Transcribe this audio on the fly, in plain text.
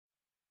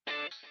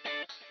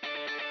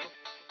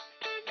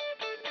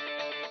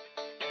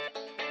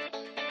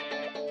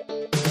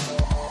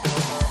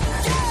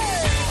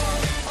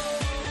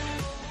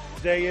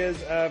Day is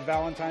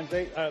Valentine's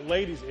Day.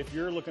 Ladies, if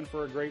you're looking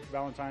for a great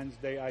Valentine's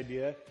Day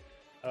idea,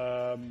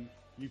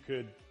 you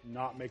could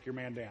not make your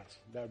man dance.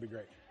 That would be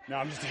great. No,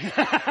 I'm just teasing.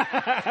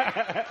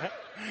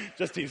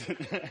 Just teasing.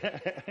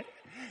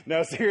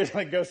 No,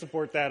 seriously, go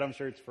support that. I'm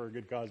sure it's for a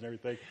good cause and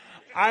everything.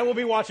 I will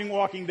be watching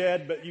Walking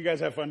Dead, but you guys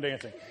have fun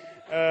dancing.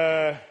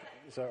 All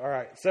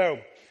right.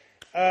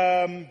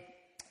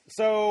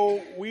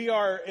 So we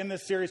are in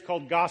this series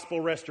called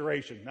Gospel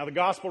Restoration. Now, the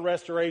Gospel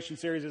Restoration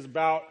series is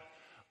about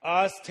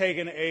us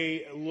taking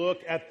a look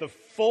at the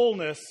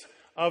fullness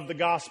of the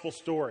gospel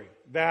story.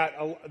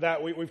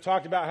 That we've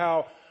talked about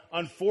how,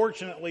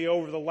 unfortunately,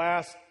 over the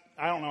last,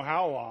 I don't know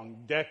how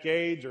long,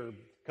 decades or a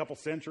couple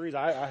centuries,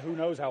 who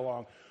knows how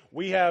long,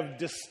 we have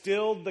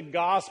distilled the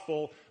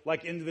gospel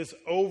like into this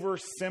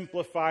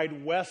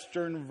oversimplified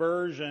Western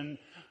version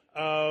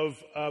of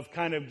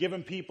kind of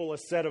giving people a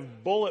set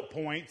of bullet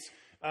points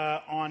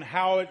on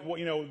how it,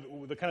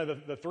 the kind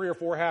of the 3 or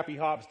 4 happy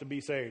hops to be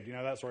saved,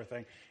 that sort of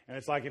thing. And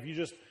it's like if you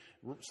just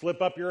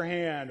slip up your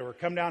hand or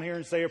come down here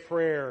and say a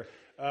prayer,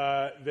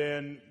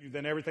 then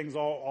everything's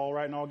all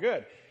right and all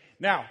good.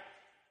 Now,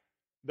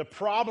 the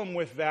problem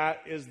with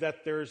that is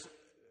that there's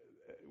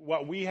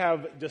what we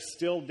have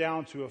distilled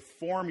down to a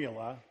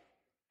formula,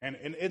 and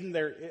isn't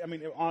there? I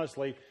mean,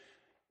 honestly,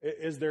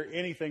 is there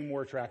anything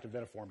more attractive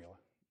than a formula,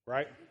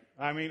 right?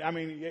 I mean,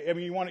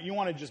 you want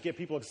to just get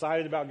people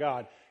excited about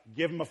God,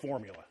 give them a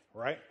formula,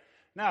 right?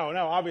 No,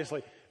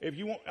 obviously, if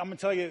you want, I'm going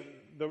to tell you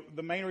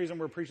the main reason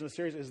we're preaching this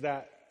series is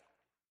that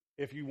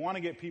if you want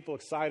to get people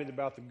excited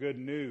about the good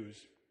news,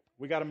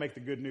 we got to make the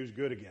good news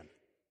good again.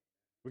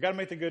 We got to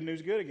make the good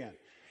news good again.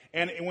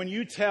 And when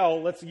you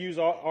tell, let's use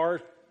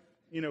our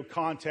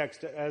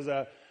context as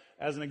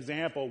an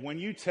example. When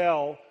you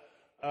tell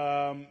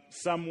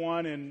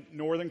someone in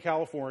Northern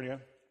California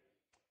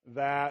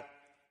that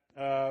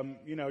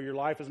your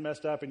life is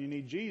messed up and you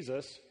need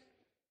Jesus,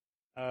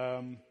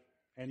 and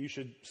you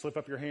should slip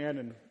up your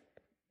hand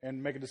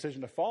and make a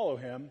decision to follow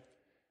him,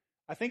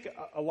 I think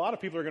a lot of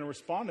people are going to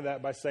respond to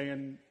that by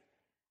saying,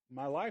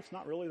 my life's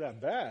not really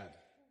that bad.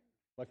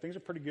 Like, things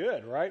are pretty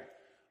good, right?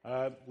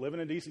 Live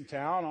in a decent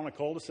town on a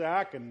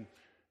cul-de-sac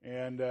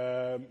and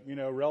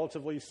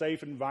relatively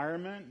safe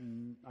environment,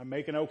 and I'm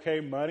making okay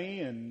money,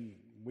 and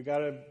we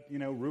got a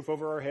roof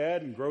over our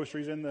head and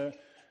groceries in the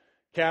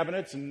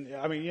cabinets, and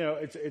I mean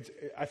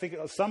I think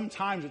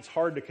sometimes it's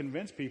hard to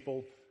convince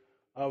people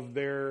of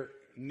their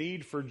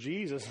need for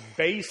Jesus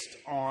based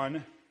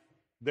on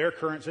their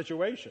current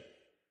situation.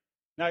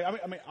 Now,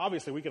 I mean,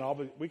 obviously we can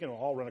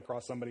all run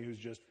across somebody who's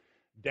just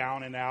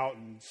down and out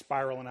and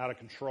spiraling out of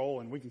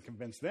control, and we can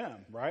convince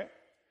them, right?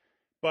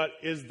 But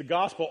is the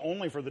gospel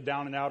only for the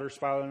down and out or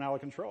spiraling out of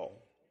control?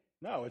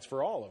 No, it's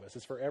for all of us.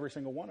 It's for every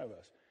single one of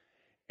us.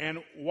 And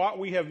what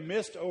we have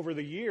missed over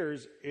the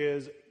years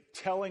is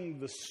telling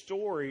the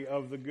story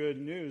of the good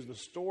news, the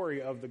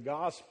story of the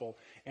gospel.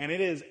 And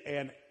it is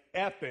an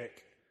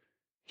epic,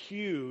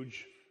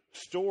 huge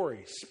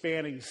story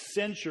spanning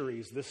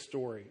centuries, this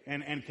story,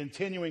 and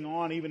continuing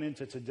on even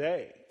into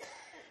today.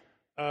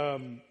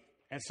 And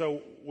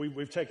so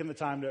we've taken the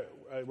time to,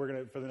 we're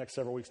going to, for the next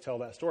several weeks, tell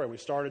that story. We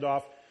started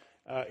off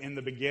in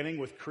the beginning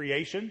with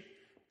creation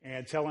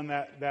and telling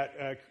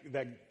that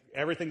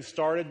everything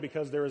started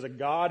because there is a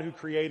God who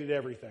created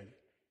everything.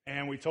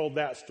 And we told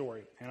that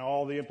story and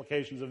all the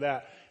implications of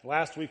that.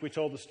 Last week we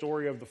told the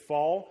story of the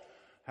fall,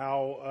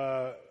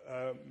 how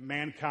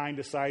mankind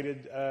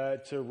decided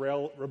to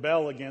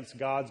rebel against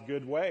God's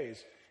good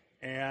ways.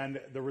 And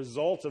the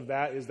result of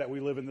that is that we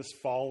live in this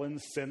fallen,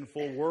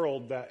 sinful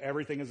world, that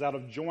everything is out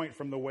of joint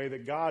from the way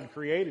that God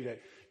created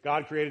it.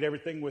 God created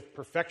everything with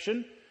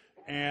perfection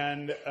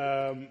and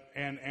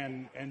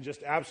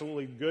just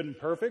absolutely good and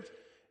perfect.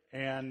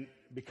 And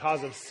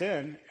because of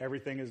sin,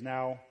 everything is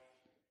now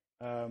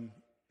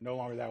no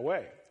longer that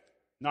way.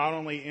 Not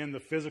only in the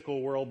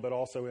physical world, but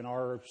also in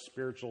our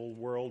spiritual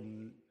world,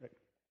 and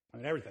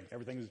everything.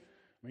 Everything is.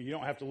 You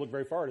don't have to look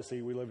very far to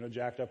see we live in a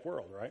jacked up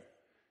world, right?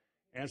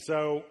 And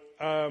so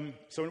now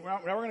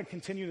we're going to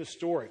continue the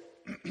story.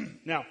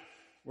 Now,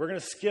 we're going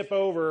to skip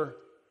over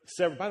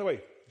several. By the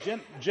way,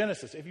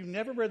 Genesis. If you've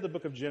never read the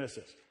book of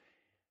Genesis,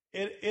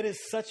 it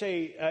is such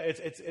a.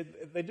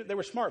 They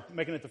were smart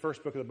making it the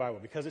first book of the Bible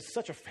because it's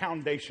such a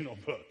foundational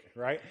book,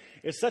 right?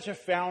 It's such a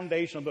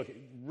foundational book.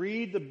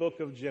 Read the book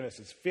of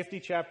Genesis, 50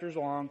 chapters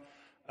long,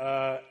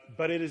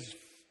 but it is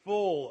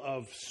full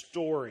of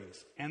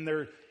stories, and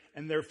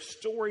they're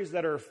stories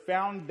that are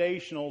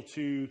foundational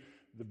to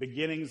the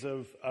beginnings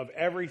of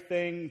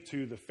everything,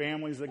 to the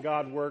families that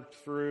God worked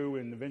through,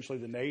 and eventually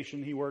the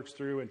nation he works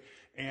through,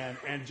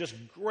 and just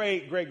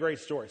great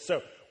stories.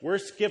 So we're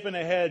skipping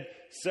ahead.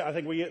 So I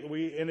think we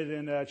ended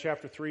in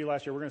chapter 3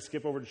 last year. We're going to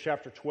skip over to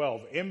chapter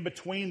 12. In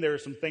between there,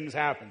 some things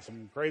happen.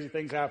 Some crazy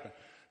things happen.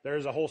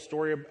 There's a whole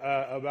story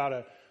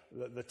about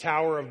the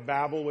Tower of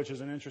Babel, which is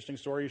an interesting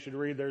story you should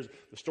read. There's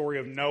the story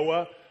of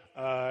Noah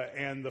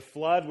and the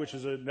flood, which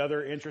is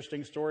another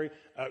interesting story.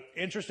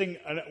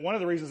 One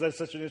of the reasons that's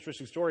such an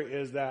interesting story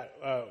is that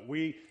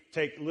we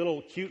take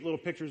cute little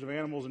pictures of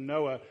animals in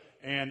Noah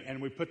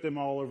and we put them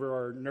all over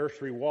our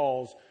nursery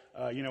walls,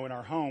 in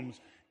our homes.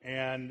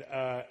 And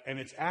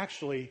it's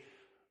actually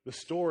the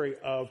story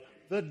of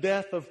the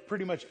death of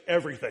pretty much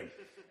everything,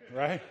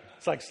 right?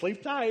 It's like,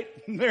 sleep tight.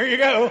 There you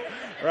go,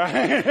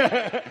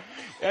 right?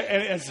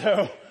 and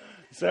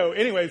so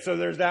anyway, so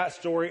there's that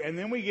story. And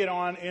then we get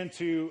on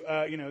into,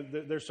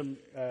 there's some,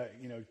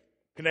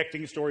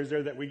 connecting stories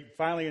there that we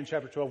finally in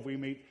chapter 12, we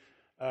meet,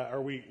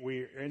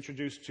 we are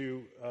introduced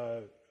to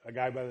a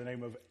guy by the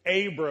name of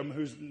Abram,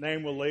 whose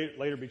name will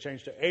later be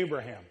changed to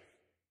Abraham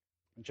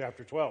in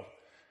chapter 12.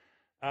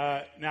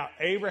 Now,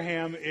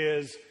 Abraham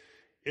is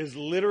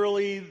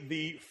literally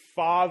the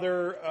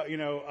father,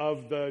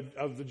 of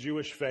the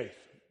Jewish faith.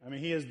 I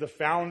mean, he is the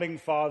founding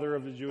father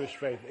of the Jewish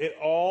faith. It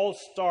all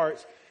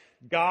starts,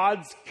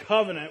 God's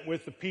covenant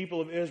with the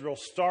people of Israel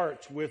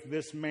starts with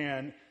this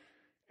man,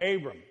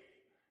 Abram.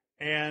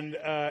 And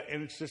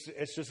it's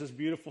just this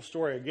beautiful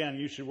story.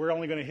 Again, we're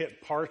only going to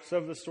hit parts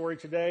of the story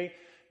today.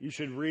 You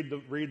should read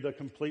the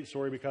complete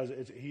story because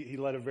he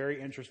led a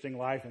very interesting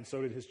life, and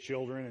so did his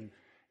children.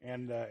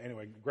 And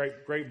anyway,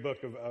 great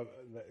book of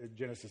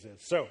Genesis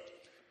is. So,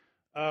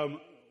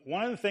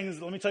 one of the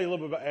things, let me tell you a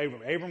little bit about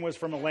Abram. Abram was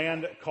from a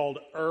land called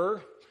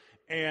Ur,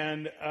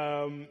 and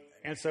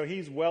so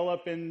he's well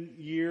up in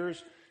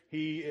years.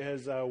 He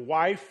has a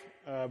wife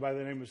by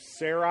the name of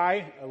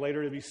Sarai,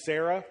 later to be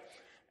Sarah,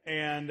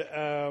 and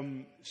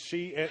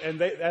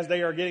as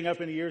they are getting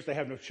up in years, they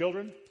have no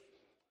children,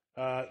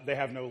 they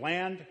have no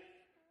land,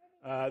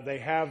 they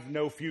have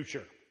no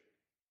future,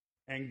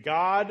 and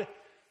God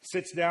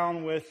sits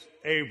down with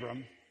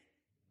Abram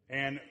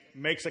and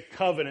makes a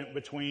covenant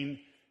between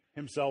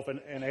himself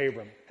and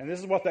Abram. And this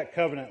is what that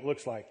covenant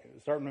looks like.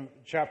 Starting in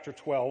chapter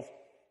 12.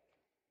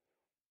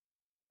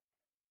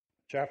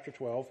 Chapter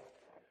 12,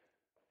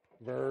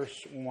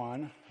 verse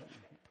 1.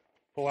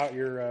 Pull out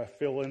your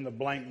fill in the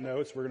blank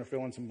notes. We're going to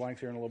fill in some blanks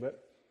here in a little bit.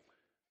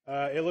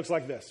 It looks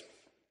like this.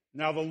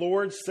 Now the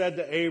Lord said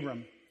to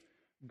Abram,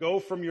 "Go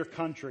from your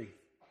country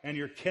and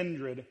your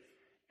kindred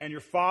and your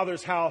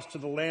father's house to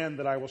the land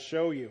that I will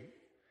show you.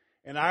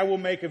 And I will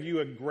make of you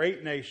a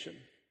great nation.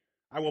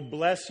 I will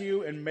bless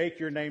you and make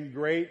your name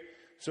great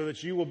so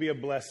that you will be a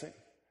blessing.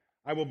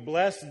 I will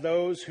bless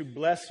those who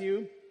bless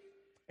you,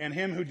 and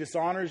him who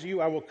dishonors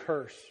you I will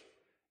curse.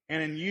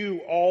 And in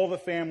you all the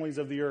families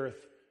of the earth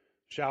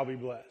shall be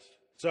blessed."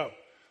 So,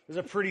 there's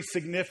a pretty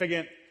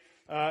significant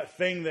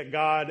thing that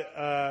God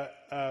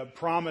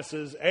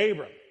promises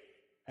Abram.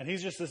 And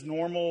he's just this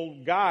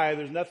normal guy.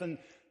 There's nothing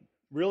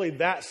really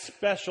that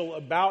special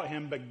about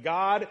him, but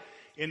God,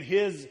 in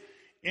his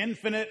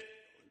infinite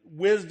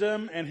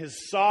wisdom and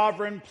his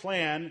sovereign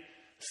plan,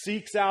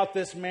 seeks out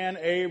this man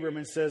Abram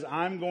and says,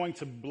 "I'm going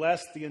to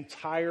bless the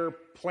entire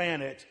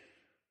planet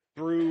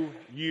through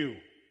you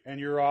and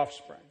your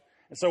offspring."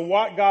 And so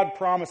what God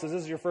promises,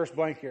 this is your first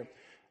blank here,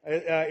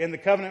 in the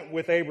covenant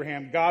with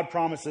Abraham, God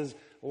promises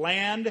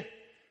land,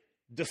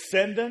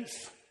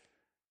 descendants,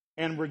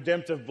 and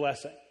redemptive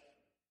blessing.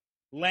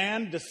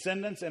 Land,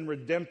 descendants, and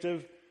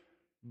redemptive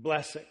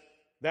blessing.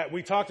 That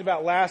we talked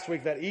about last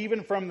week, that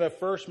even from the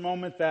first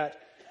moment that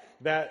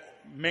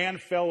man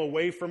fell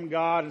away from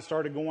God and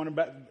started going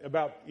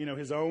about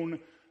his own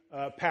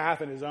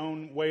path and his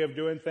own way of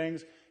doing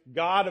things,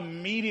 God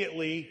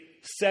immediately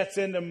sets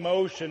into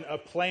motion a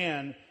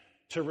plan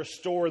to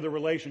restore the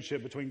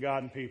relationship between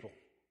God and people.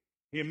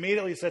 He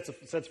immediately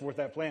sets forth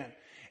that plan.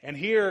 And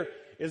here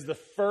is the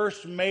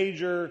first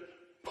major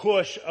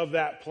push of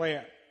that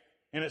plan.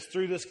 And it's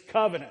through this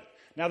covenant.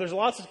 Now, there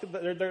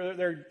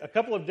are a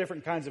couple of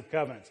different kinds of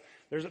covenants.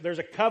 There's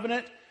a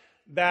covenant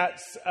that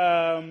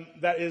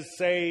is,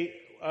 say,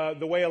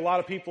 the way a lot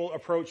of people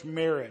approach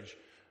marriage,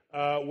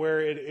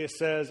 where it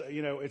says,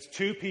 it's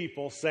two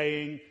people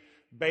saying,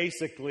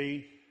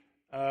 basically,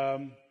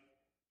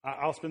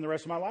 I'll spend the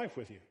rest of my life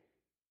with you.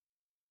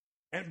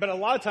 But a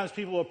lot of times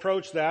people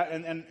approach that,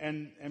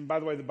 and by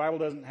the way, the Bible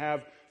doesn't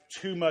have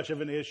too much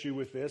of an issue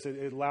with this.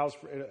 It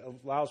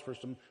allows for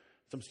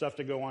some stuff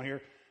to go on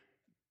here.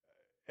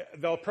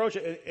 They'll approach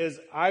it as,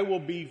 I will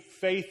be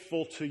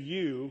faithful to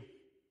you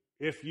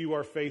if you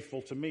are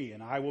faithful to me,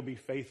 and I will be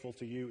faithful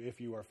to you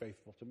if you are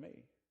faithful to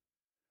me.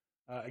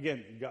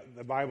 Again,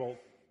 the Bible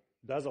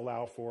does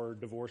allow for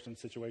divorce in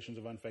situations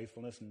of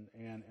unfaithfulness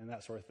and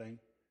that sort of thing.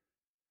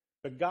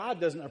 But God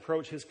doesn't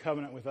approach his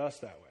covenant with us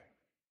that way.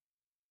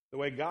 The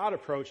way God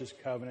approaches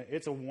covenant,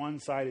 it's a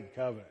one-sided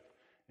covenant.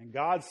 And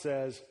God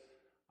says,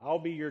 I'll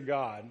be your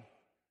God,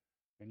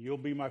 and you'll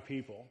be my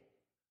people.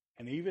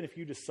 And even if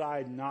you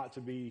decide not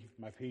to be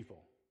my people,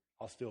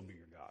 I'll still be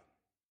your God.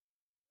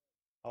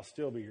 I'll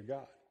still be your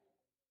God.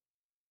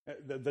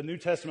 The New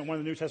Testament, one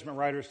of the New Testament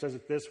writers says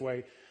it this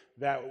way,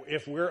 that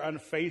if we're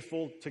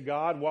unfaithful to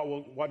God,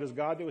 what does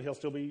God do? He'll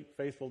still be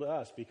faithful to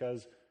us,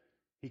 because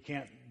he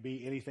can't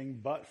be anything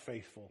but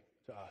faithful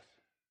to us.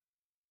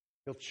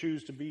 He'll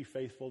choose to be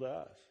faithful to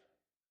us.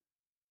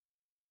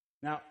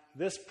 Now,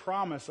 this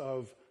promise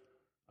of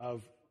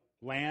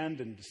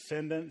land and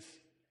descendants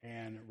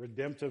and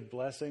redemptive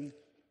blessing,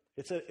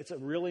 it's a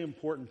really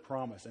important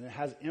promise, and it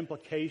has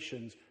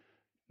implications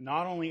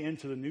not only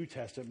into the New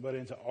Testament, but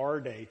into our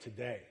day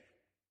today.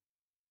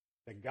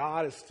 That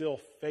God is still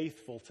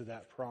faithful to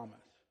that promise.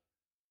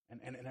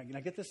 And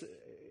I get this,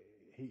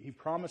 he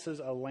promises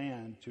a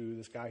land to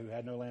this guy who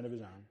had no land of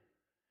his own.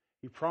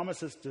 He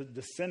promises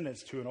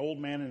descendants to an old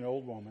man and an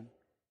old woman.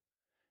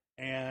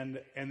 And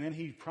then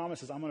he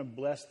promises, I'm going to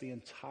bless the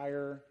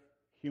entire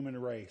human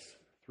race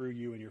through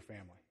you and your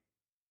family.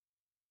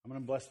 I'm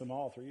going to bless them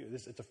all through you.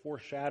 It's a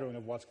foreshadowing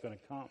of what's going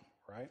to come,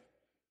 right?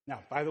 Now,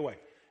 by the way,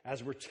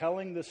 as we're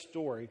telling this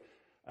story,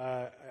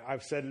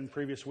 I've said in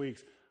previous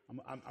weeks,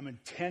 I'm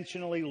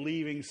intentionally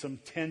leaving some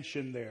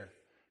tension there.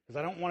 Because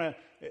I don't want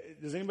to...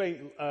 Does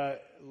anybody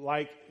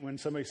like when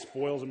somebody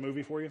spoils a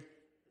movie for you?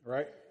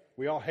 Right?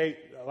 We all hate...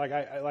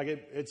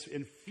 It's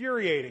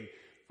infuriating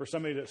for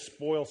somebody to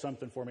spoil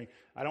something for me.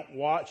 I don't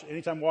watch...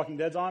 Anytime Walking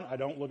Dead's on, I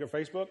don't look at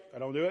Facebook. I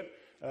don't do it.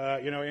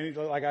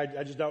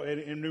 I just don't...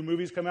 Any new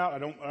movies come out, I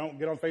don't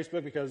get on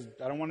Facebook because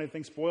I don't want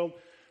anything spoiled.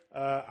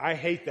 I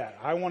hate that.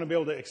 I want to be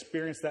able to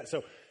experience that.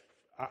 So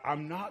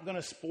I'm not going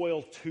to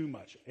spoil too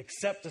much,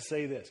 except to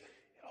say this. It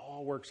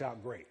all works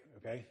out great,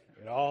 okay?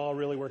 It all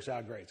really works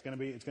out great. It's going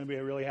to be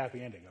a really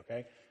happy ending,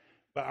 okay?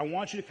 But I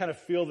want you to kind of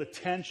feel the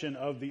tension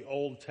of the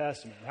Old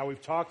Testament. How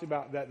we've talked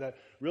about that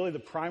really the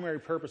primary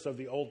purpose of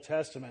the Old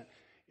Testament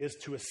is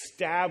to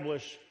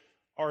establish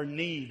our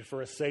need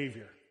for a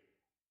Savior.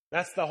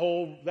 That's the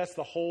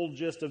whole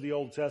gist of the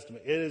Old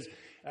Testament. It is,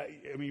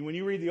 when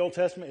you read the Old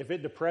Testament, if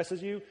it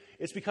depresses you,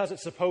 it's because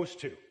it's supposed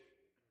to.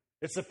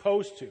 It's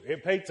supposed to.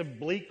 It paints a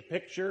bleak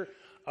picture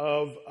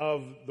of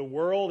the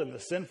world and the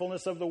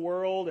sinfulness of the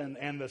world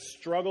and the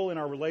struggle in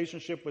our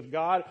relationship with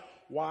God.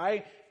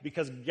 Why?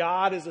 Because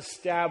God is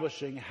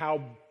establishing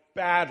how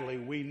badly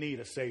we need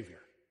a Savior.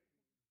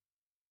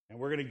 And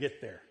we're going to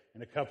get there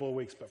in a couple of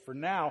weeks. But for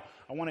now,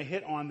 I want to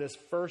hit on this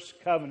first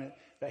covenant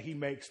that he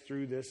makes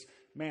through this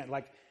man.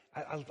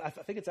 I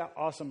think it's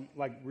awesome,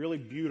 really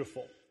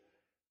beautiful,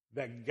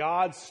 that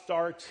God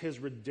starts his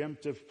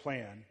redemptive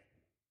plan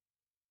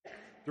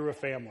through a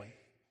family.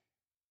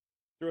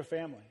 Through a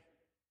family.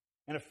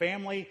 And a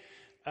family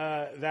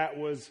that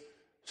was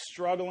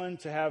struggling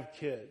to have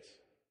kids.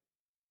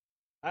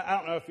 I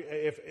don't know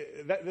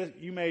if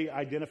you may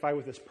identify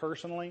with this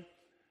personally,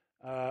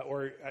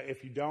 or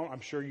if you don't,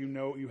 I'm sure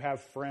you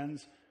have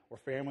friends or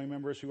family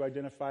members who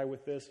identify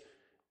with this.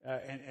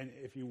 And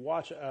if you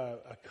watch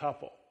a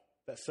couple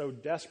that so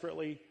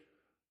desperately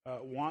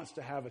wants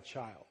to have a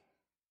child,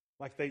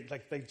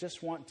 they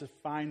just want to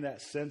find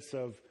that sense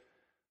of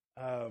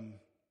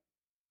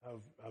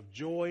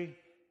joy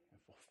and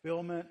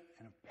fulfillment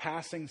and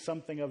passing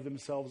something of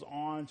themselves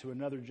on to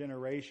another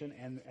generation.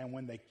 And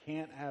when they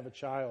can't have a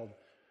child,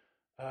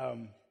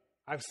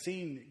 I've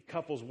seen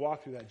couples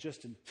walk through that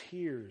just in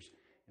tears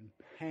and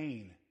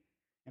pain,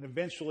 and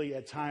eventually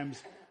at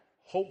times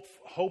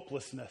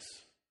hopelessness.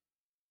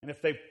 And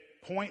if they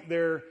point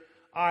their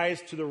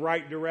eyes to the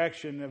right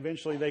direction,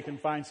 eventually they can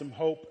find some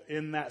hope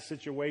in that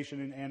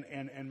situation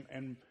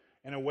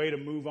and a way to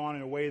move on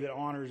in a way that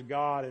honors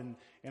God and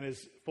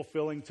is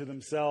fulfilling to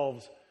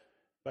themselves.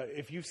 But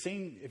if you've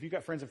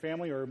got friends and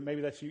family, or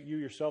maybe that's you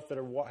yourself that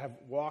have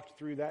walked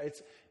through that,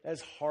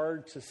 that's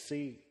hard to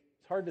see.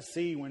 It's hard to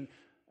see when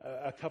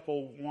a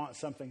couple wants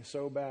something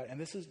so bad. And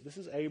this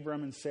is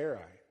Abram and Sarai.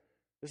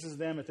 This is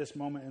them at this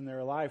moment in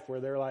their life where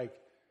they're like,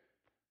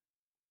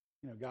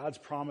 God's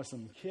promised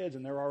them kids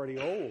and they're already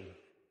old.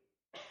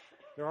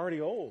 They're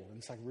already old. And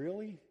it's like,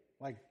 really?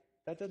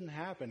 That doesn't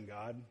happen,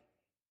 God.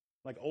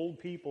 Old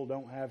people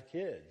don't have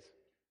kids.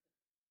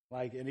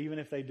 And even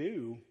if they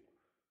do,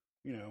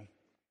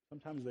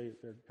 sometimes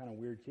they're kind of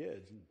weird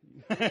kids.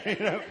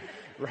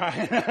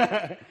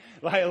 Right?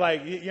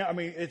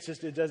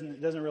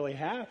 It doesn't really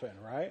happen,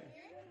 right?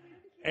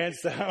 And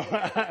so,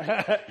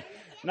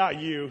 not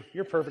you.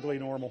 You're perfectly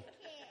normal.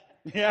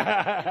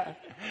 Yeah.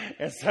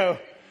 And so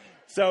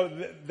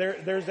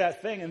there's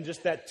that thing and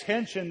just that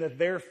tension that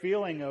they're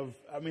feeling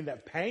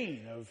that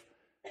pain of,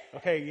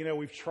 okay,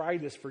 we've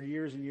tried this for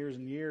years and years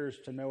and years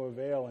to no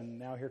avail, and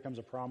now here comes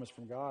a promise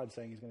from God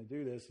saying he's going to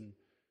do this. And,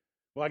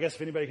 well, I guess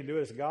if anybody can do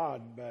it, it's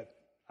God, but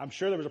I'm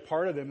sure there was a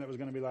part of them that was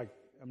going to be like,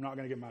 I'm not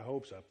going to get my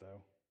hopes up,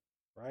 though,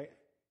 right?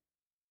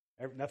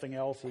 Nothing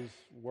else has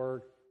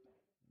worked.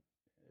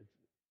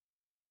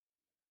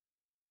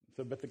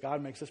 But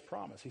God makes this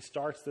promise. He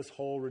starts this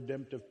whole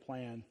redemptive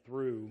plan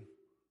through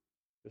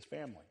this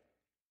family.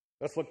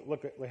 Let's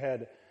look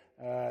ahead,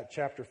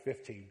 chapter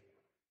 15.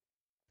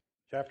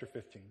 Chapter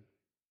 15.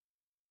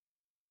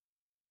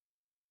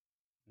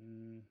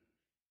 Here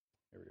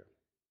we go.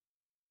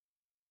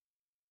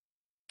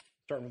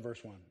 Starting with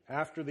verse 1.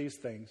 After these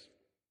things,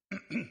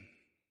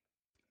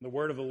 the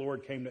word of the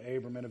Lord came to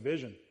Abram in a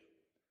vision.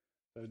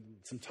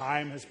 Some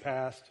time has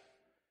passed.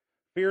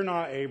 Fear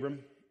not, Abram.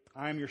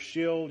 I am your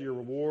shield. Your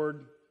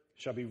reward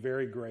shall be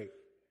very great.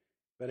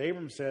 But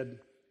Abram said,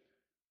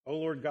 O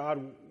Lord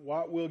God,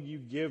 what will you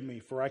give me?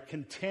 For I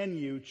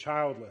continue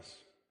childless.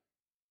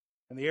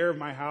 And the heir of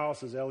my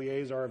house is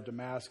Eleazar of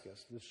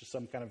Damascus. This is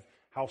some kind of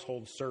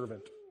household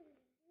servant.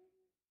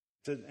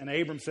 And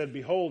Abram said,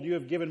 Behold, you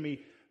have given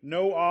me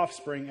no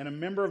offspring, and a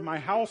member of my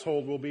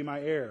household will be my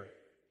heir.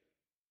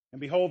 And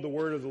behold, the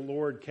word of the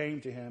Lord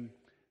came to him,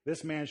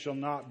 this man shall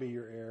not be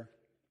your heir.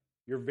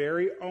 Your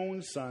very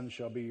own son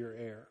shall be your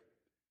heir.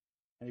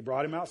 And he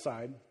brought him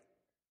outside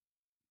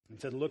and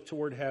said, look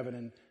toward heaven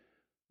and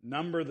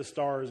number the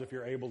stars if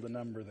you're able to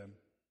number them.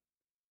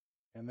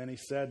 And then he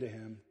said to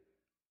him,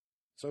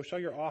 so shall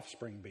your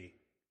offspring be.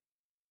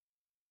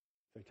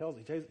 So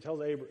he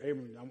tells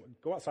Abram,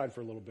 go outside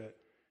for a little bit.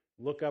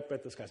 Look up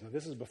at the skies. Now,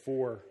 this is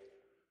before,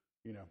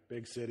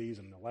 big cities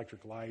and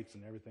electric lights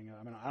and everything.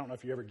 I mean, I don't know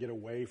if you ever get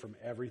away from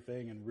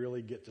everything and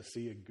really get to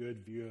see a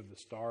good view of the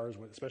stars,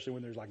 especially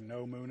when there's like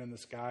no moon in the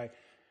sky,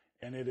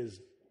 and it is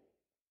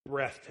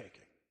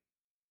breathtaking.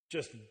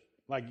 Just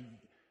like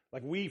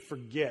we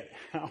forget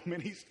how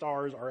many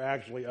stars are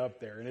actually up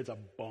there, and it's a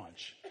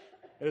bunch.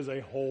 It is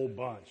a whole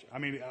bunch. I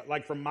mean,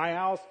 like from my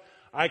house,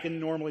 I can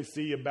normally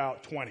see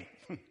about 20.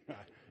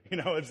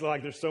 It's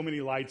like there's so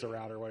many lights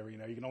around or whatever,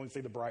 you can only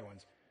see the bright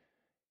ones.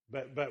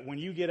 But when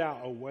you get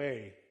out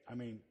away, I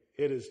mean,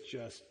 it is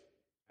just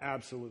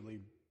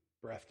absolutely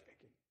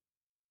breathtaking.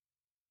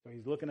 So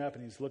he's looking up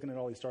and he's looking at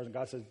all these stars, and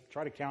God says,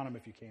 try to count them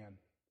if you can.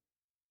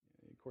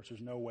 Of course,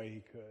 there's no way he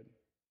could.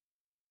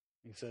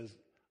 He says,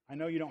 I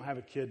know you don't have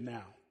a kid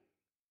now,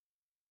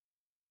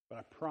 but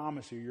I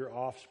promise you your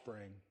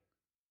offspring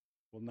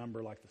will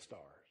number like the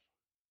stars.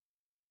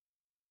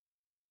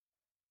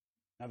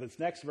 Now, this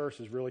next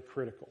verse is really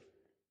critical.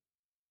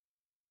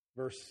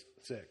 Verse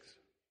 6.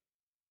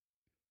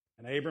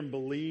 And Abram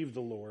believed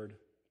the Lord,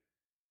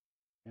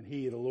 and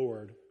he, the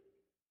Lord,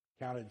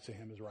 counted to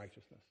him as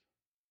righteousness.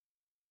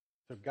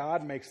 So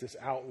God makes this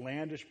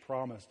outlandish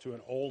promise to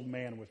an old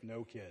man with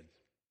no kids,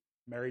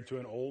 married to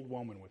an old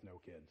woman with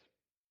no kids,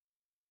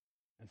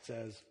 and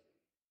says,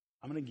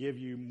 I'm going to give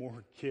you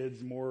more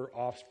kids, more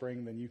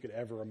offspring than you could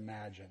ever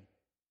imagine.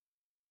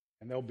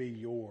 And they'll be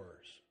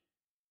yours.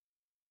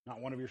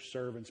 Not one of your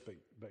servants, but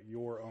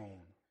your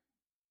own.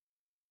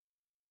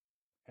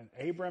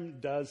 And Abram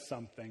does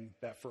something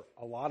that for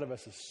a lot of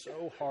us is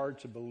so hard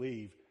to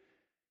believe.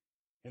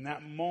 In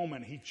that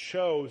moment, he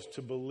chose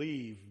to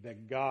believe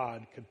that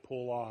God could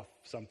pull off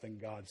something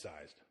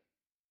God-sized.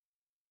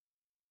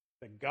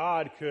 That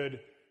God could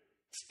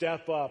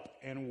step up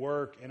and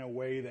work in a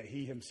way that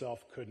he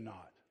himself could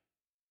not.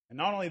 And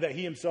not only that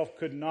he himself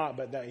could not,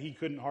 but that he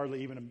couldn't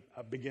hardly even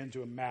begin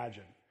to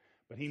imagine.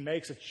 But he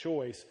makes a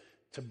choice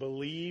to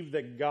believe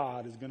that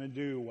God is going to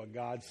do what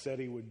God said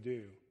he would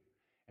do.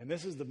 And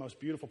this is the most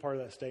beautiful part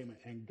of that statement.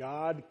 And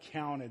God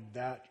counted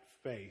that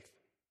faith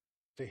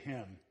to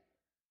him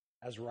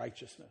as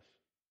righteousness.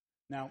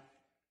 Now,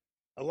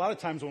 a lot of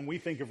times when we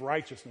think of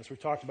righteousness, we've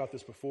talked about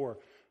this before,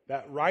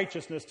 that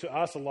righteousness to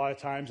us a lot of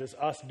times is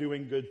us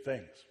doing good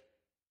things.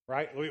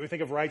 Right? We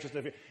think of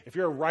righteousness. If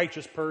you're a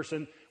righteous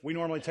person, we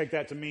normally take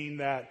that to mean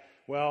that,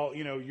 well,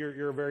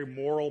 you're a very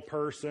moral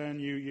person.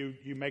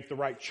 You make the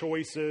right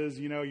choices.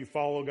 You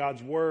follow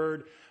God's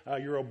word.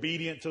 You're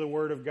obedient to the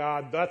word of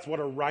God. That's what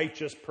a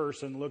righteous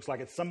person looks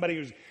like. It's somebody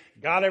who's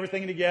got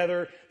everything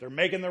together. They're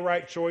making the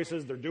right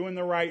choices. They're doing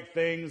the right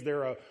things.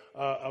 They're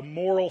a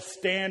moral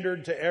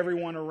standard to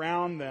everyone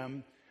around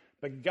them.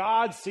 But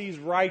God sees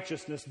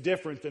righteousness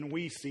different than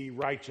we see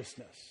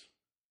righteousness.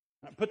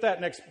 Now, put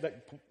that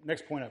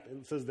next point up.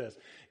 It says this.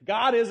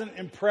 God isn't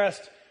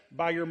impressed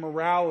by your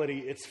morality.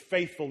 It's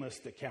faithfulness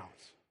that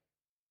counts.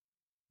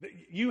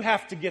 You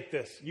have to get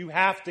this. You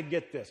have to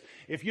get this.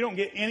 If you don't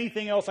get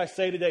anything else I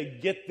say today,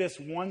 get this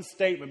one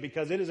statement,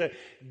 because it is a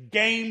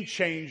game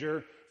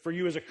changer for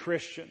you as a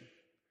Christian.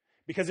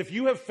 Because if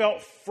you have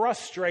felt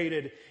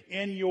frustrated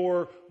in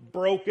your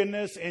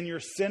brokenness and your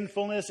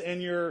sinfulness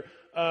and your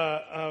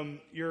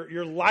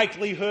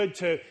likelihood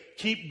to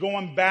keep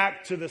going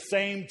back to the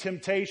same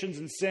temptations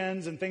and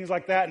sins and things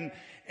like that,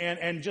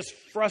 and just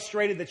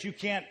frustrated that you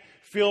can't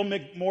feel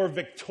more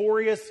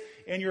victorious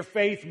in your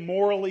faith,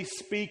 morally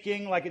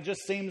speaking, like it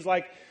just seems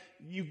like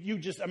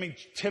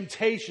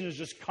temptation is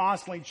just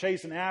constantly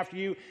chasing after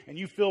you, and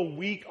you feel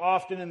weak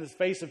often in the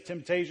face of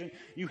temptation.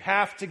 You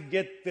have to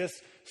get this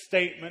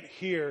statement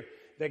here,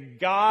 that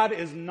God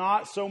is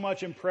not so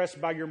much impressed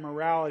by your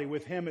morality.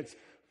 With him, it's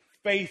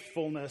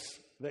faithfulness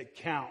that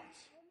counts.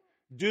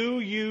 Do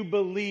you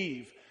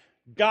believe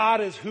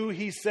God is who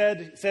he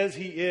says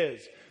he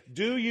is?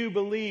 Do you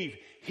believe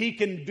he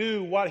can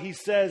do what he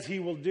says he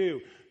will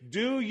do?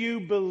 Do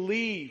you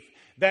believe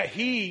that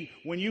he,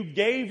 when you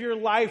gave your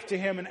life to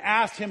him and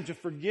asked him to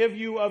forgive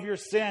you of your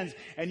sins,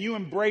 and you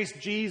embraced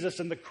Jesus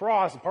and the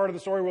cross, part of the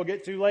story we'll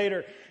get to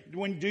later,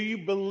 do you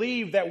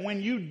believe that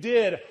when you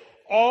did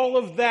all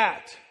of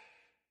that,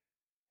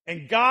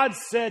 and God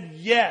said,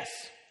 yes,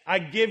 I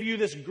give you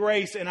this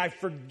grace and I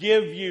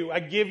forgive you.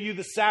 I give you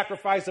the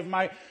sacrifice of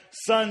my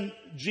son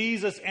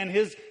Jesus, and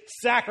his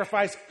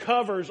sacrifice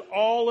covers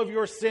all of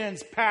your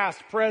sins,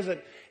 past, present,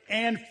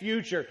 and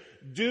future.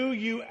 Do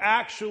you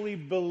actually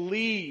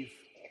believe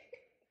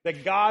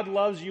that God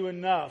loves you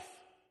enough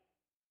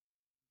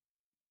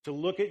to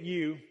look at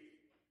you,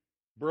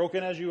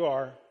 broken as you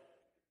are,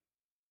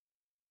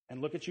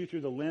 and look at you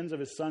through the lens of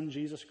his son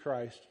Jesus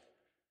Christ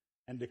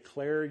and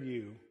declare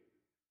you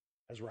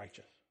as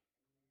righteous.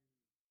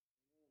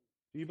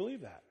 Do you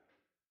believe that?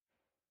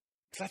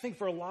 Because I think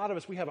for a lot of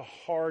us, we have a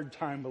hard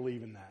time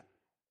believing that.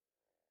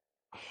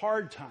 A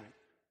hard time.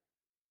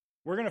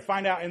 We're going to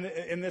find out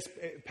in this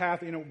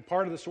path,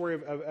 part of the story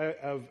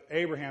of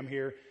Abraham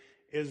here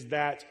is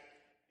that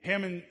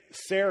him and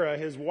Sarah,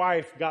 his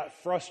wife, got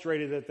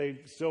frustrated that they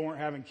still weren't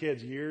having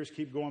kids. Years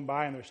keep going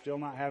by and they're still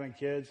not having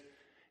kids.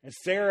 And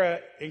Sarah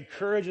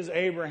encourages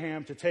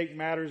Abraham to take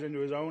matters into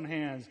his own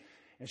hands,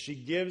 and she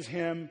gives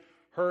him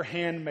her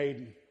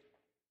handmaiden.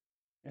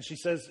 And she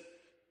says,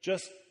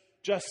 just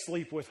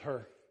sleep with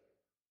her.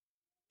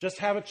 Just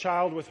have a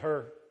child with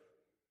her.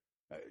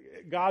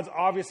 God's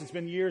obvious, it's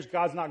been years,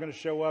 God's not going to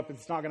show up,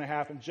 it's not going to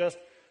happen. Just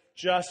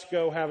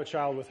go have a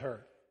child with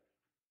her.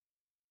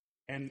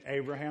 And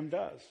Abraham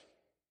does.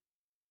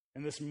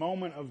 In this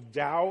moment of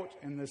doubt,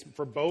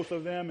 for both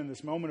of them, in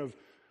this moment of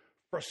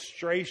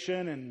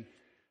frustration and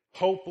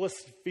hopeless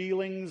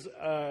feelings,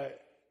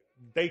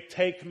 they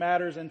take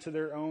matters into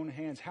their own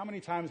hands. How many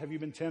times have you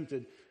been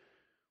tempted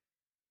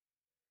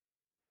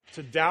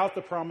to doubt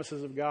the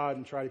promises of God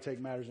and try to take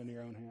matters into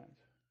your own hands?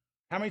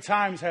 How many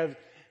times have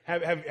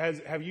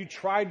you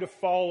tried to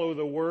follow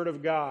the Word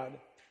of God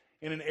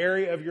in an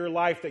area of your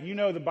life that you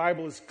know the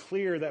Bible is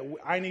clear that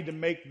I need to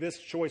make this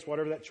choice,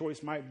 whatever that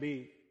choice might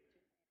be,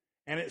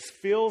 and it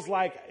feels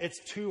like it's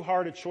too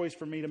hard a choice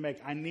for me to make?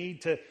 I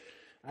need to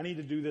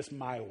do this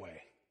my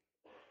way.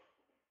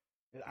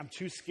 I'm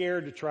too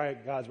scared to try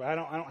it God's way. I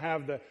don't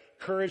have the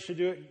courage to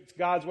do it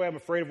God's way. I'm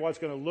afraid of what it's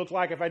going to look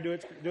like if I do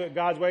it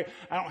God's way.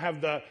 I don't have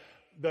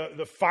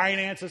the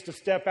finances to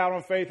step out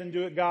on faith and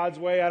do it God's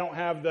way. I don't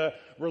have the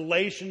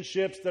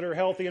relationships that are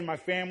healthy in my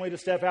family to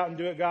step out and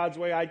do it God's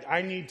way.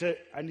 I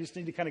just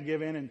need to kind of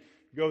give in and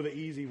go the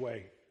easy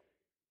way.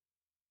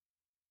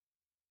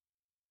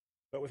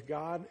 But with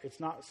God, it's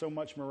not so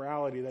much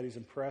morality that He's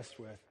impressed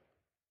with.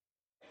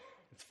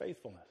 It's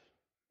faithfulness.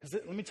 Because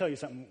let me tell you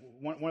something.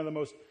 One of the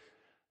most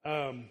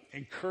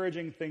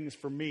encouraging things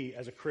for me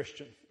as a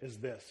Christian is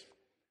this.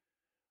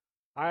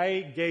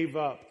 I gave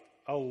up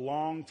a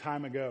long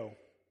time ago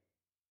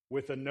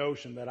with the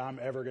notion that I'm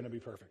ever going to be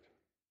perfect.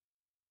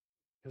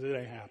 Because it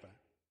ain't happening.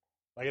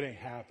 Like, it ain't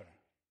happening.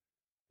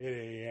 It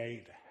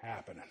ain't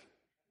happening.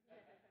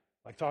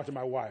 Like, talk to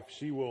my wife.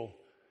 She will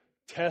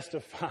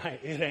testify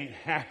it ain't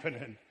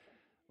happening.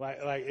 Like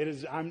it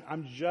is. I'm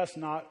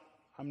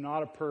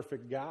not a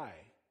perfect guy.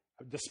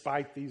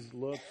 Despite these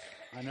looks,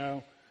 I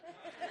know.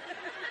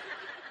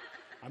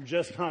 I'm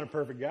just not a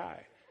perfect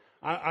guy.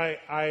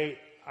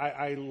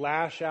 I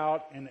lash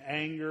out in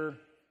anger.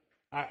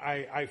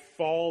 I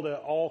fall to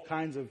all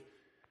kinds of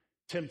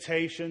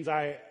temptations.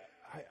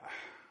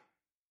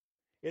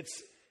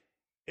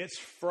 It's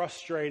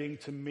frustrating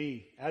to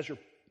me as your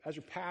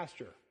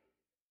pastor.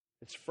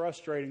 It's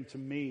frustrating to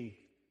me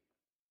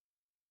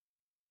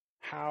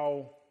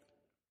how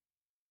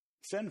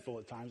sinful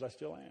at times I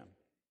still am.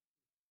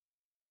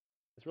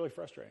 It's really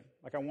frustrating.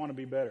 Like, I want to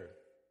be better.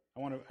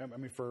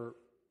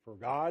 For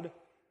God,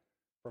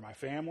 for my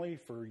family,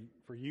 for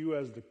you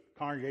as the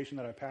congregation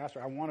that I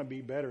pastor, I want to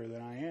be better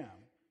than I am.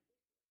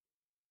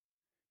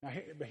 Now,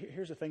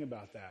 here's the thing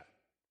about that.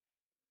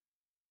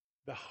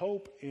 The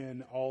hope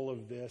in all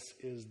of this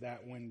is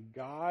that when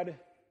God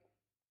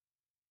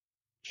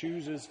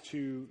chooses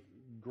to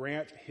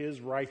grant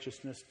His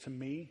righteousness to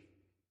me,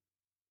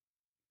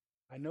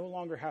 I no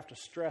longer have to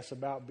stress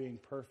about being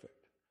perfect.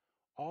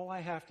 All I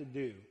have to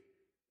do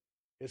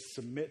is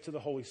submit to the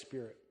Holy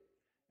Spirit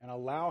and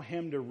allow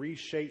Him to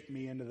reshape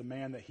me into the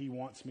man that He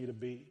wants me to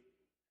be.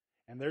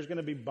 And there's going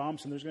to be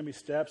bumps, and there's going to be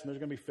steps, and there's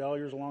going to be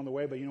failures along the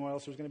way, but you know what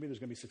else there's going to be? There's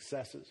going to be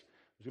successes.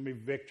 There's going to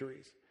be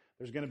victories.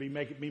 There's going to be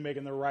me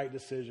making the right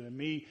decision, and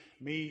me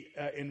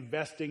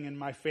investing in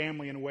my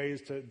family in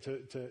ways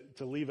to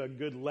leave a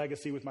good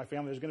legacy with my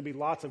family. There's going to be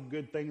lots of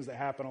good things that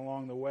happen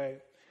along the way.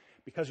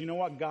 Because you know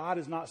what? God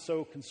is not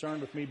so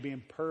concerned with me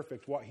being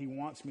perfect. What He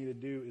wants me to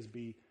do is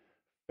be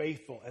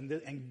faithful.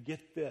 And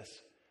get this.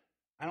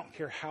 I don't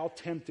care how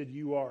tempted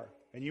you are.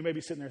 And you may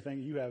be sitting there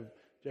thinking,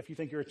 Jeff, you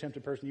think you're a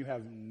tempted person. You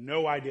have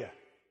no idea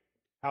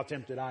how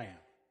tempted I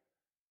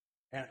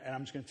am. And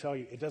I'm just going to tell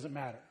you, it doesn't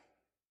matter.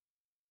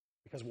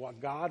 Because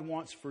what God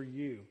wants for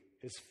you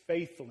is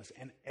faithfulness.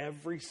 And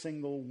every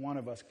single one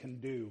of us can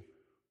do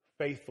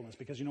faithfulness.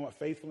 Because you know what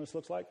faithfulness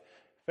looks like?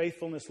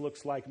 Faithfulness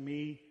looks like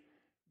me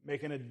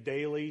making a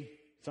daily,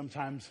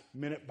 sometimes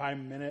minute by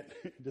minute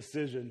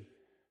decision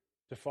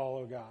to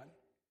follow God.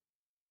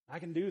 I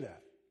can do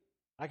that.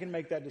 I can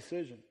make that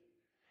decision.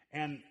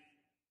 And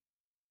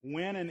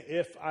when and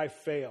if I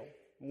fail,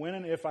 when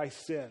and if I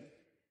sin,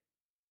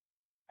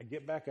 I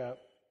get back up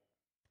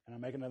and I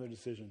make another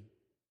decision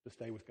to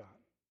stay with God.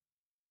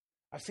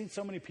 I've seen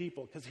so many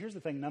people, because here's the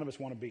thing none of us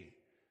want to be.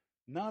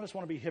 None of us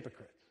want to be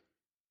hypocrites.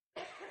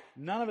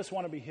 None of us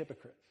want to be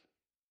hypocrites.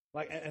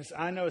 Like, as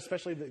I know,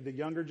 especially the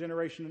younger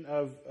generation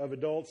of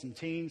adults and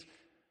teens,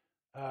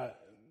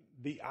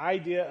 the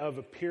idea of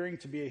appearing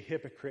to be a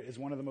hypocrite is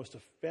one of the most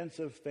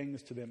offensive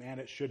things to them, and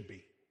it should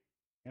be.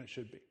 And it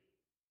should be.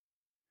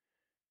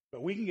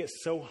 But we can get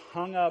so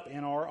hung up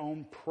in our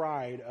own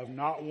pride of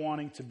not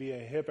wanting to be a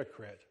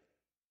hypocrite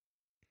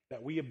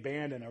that we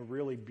abandon a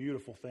really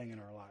beautiful thing in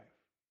our life.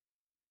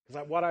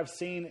 Because what I've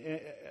seen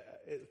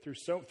through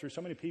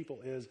so many people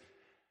is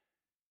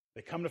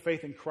they come to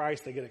faith in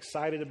Christ, they get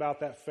excited about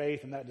that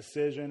faith and that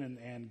decision,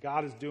 and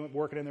God is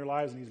working in their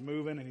lives, and He's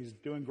moving, and He's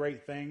doing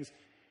great things.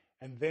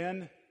 And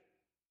then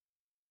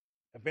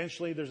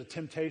eventually there's a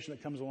temptation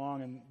that comes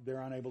along, and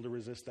they're unable to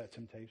resist that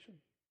temptation.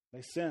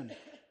 They sin.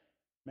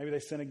 Maybe they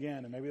sin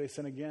again, and maybe they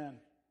sin again.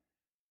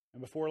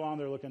 And before long,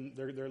 they're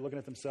looking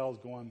at themselves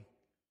going,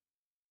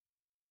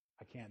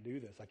 I can't do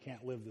this. I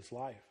can't live this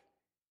life.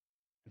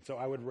 And so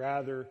I would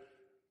rather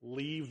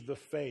leave the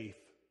faith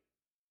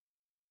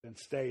than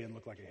stay and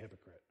look like a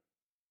hypocrite.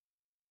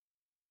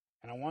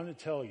 And I wanted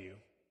to tell you,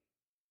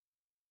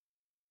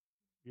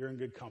 you're in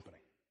good company.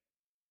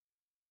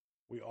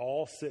 We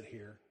all sit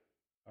here,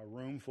 a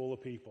room full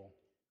of people,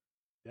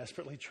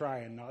 desperately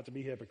trying not to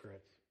be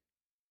hypocrites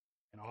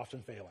and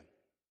often failing.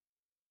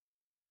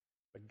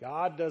 But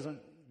God doesn't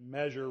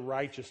measure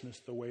righteousness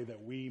the way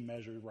that we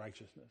measure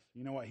righteousness.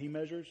 You know what He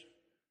measures?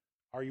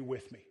 Are you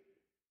with me?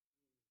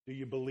 Do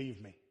you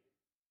believe me?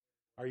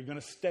 Are you going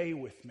to stay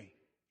with me?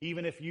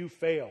 Even if you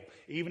fail,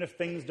 even if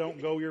things don't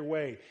go your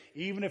way,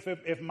 even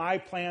if my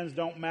plans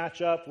don't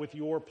match up with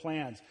your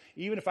plans,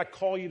 even if I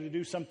call you to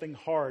do something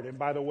hard, and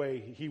by the way,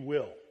 He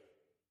will.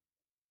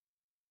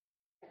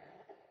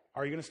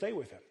 Are you going to stay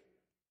with Him?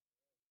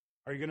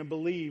 Are you going to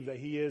believe that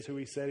He is who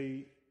He said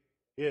He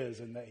is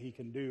and that He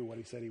can do what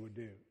He said He would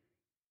do?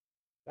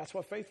 That's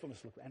what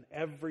faithfulness looks like, and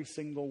every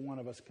single one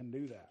of us can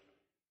do that.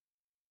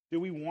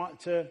 Do we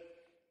want to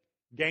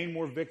gain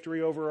more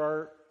victory over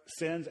our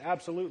sins?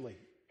 Absolutely.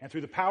 And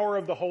through the power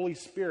of the Holy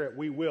Spirit,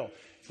 we will.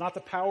 It's not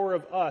the power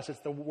of us, it's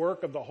the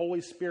work of the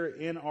Holy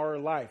Spirit in our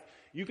life.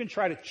 You can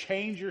try to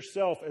change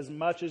yourself as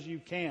much as you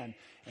can,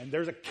 and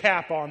there's a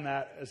cap on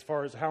that as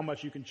far as how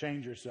much you can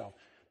change yourself.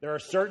 There are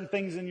certain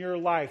things in your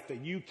life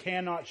that you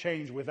cannot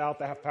change without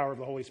the power of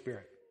the Holy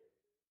Spirit.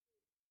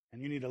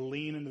 And you need to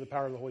lean into the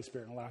power of the Holy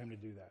Spirit and allow Him to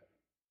do that.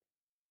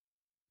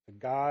 But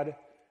God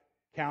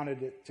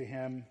counted it to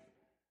him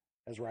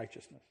as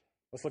righteousness.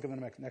 Let's look at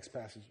the next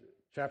passage,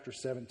 chapter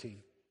 17.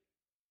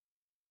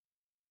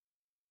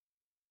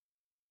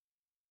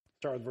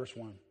 Start with verse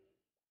 1.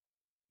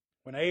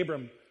 When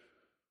Abram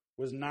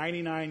was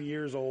 99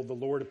 years old, the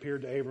Lord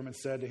appeared to Abram and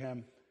said to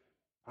him,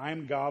 I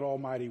am God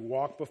Almighty.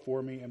 Walk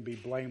before me and be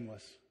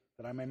blameless,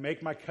 that I may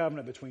make my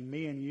covenant between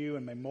me and you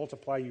and may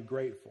multiply you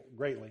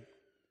greatly.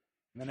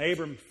 And then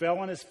Abram fell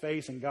on his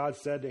face, and God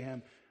said to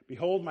him,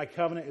 Behold, my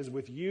covenant is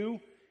with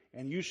you,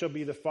 and you shall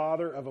be the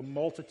father of a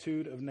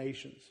multitude of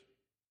nations.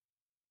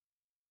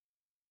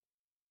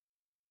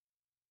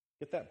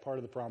 Get that part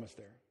of the promise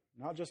there.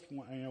 Not just,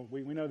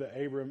 we know that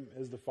Abram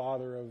is the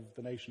father of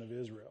the nation of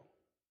Israel,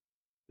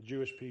 the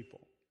Jewish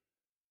people.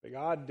 But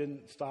God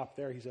didn't stop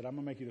there. He said, I'm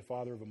going to make you the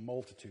father of a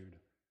multitude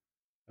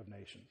of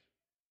nations.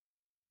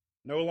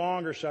 No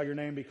longer shall your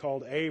name be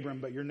called Abram,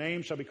 but your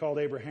name shall be called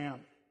Abraham.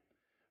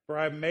 For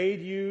I have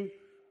made you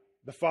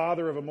the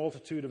father of a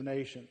multitude of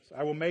nations.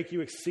 I will make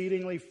you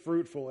exceedingly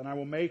fruitful, and I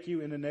will make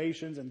you into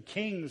nations, and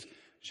kings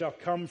shall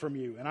come from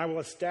you. And I will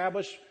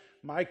establish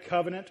my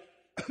covenant,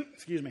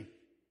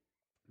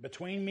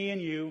 between me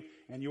and you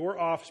and your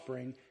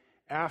offspring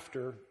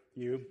after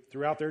you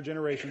throughout their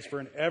generations for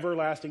an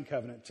everlasting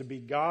covenant, to be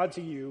God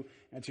to you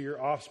and to your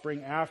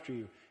offspring after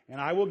you. And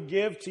I will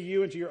give to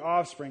you and to your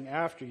offspring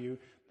after you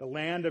the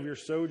land of your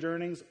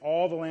sojournings,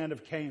 all the land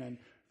of Canaan,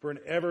 for an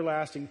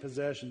everlasting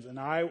possessions, and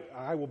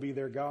I will be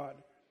their God.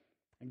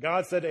 And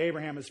God said to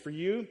Abraham, As for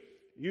you,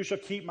 you shall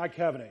keep my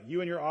covenant,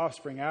 you and your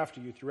offspring after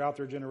you throughout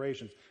their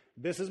generations.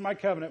 This is my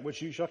covenant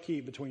which you shall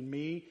keep between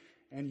me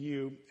and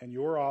you and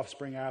your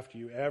offspring after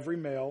you. Every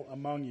male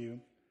among you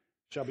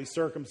shall be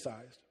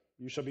circumcised.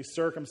 You shall be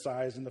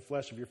circumcised in the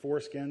flesh of your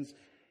foreskins,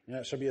 and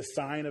that shall be a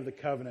sign of the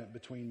covenant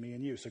between me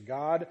and you. So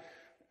God,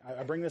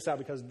 I bring this out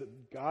because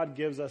God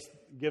gives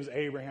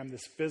Abraham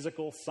this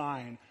physical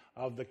sign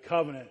of the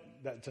covenant,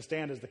 that to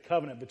stand as the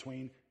covenant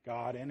between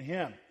God and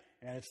him.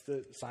 And it's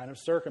the sign of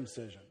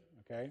circumcision.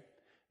 Okay?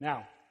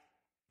 Now,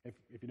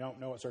 if you don't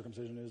know what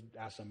circumcision is,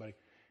 ask somebody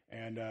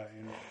and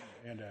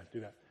do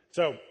that.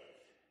 So,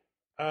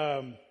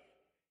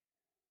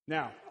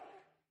 now,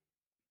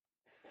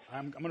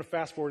 I'm going to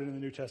fast forward into the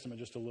New Testament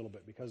just a little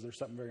bit because there's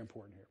something very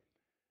important here.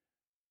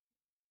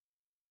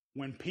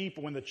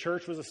 When the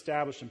church was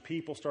established and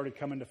people started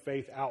coming to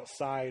faith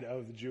outside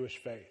of the Jewish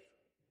faith,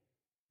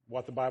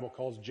 what the Bible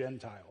calls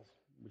Gentiles,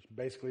 which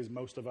basically is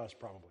most of us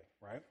probably,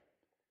 right?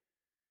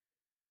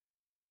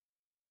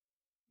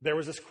 There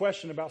was this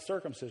question about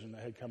circumcision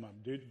that had come up.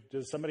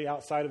 Does somebody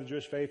outside of the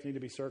Jewish faith need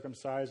to be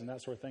circumcised and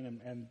that sort of thing?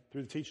 And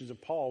through the teachings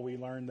of Paul, we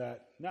learned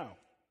that no,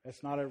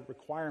 it's not a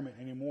requirement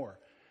anymore.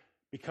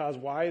 Because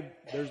why?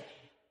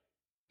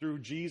 Through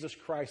Jesus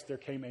Christ, there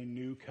came a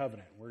new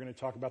covenant. We're going to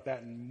talk about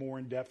that more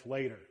in depth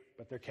later.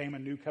 But there came a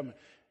new covenant.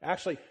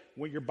 Actually,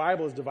 when your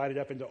Bible is divided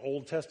up into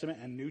Old Testament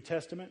and New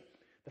Testament,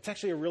 that's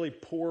actually a really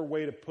poor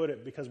way to put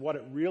it, because what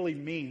it really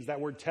means, that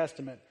word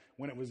testament,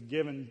 when it was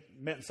given,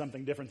 meant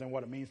something different than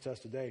what it means to us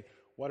today.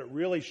 What it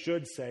really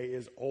should say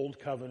is Old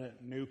Covenant,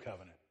 New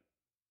Covenant.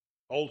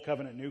 Old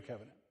Covenant, New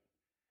Covenant.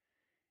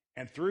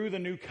 And through the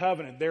New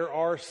Covenant, there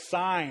are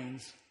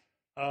signs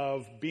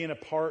of being a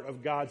part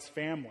of God's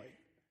family.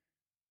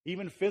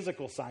 Even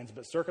physical signs,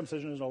 but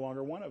circumcision is no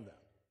longer one of them.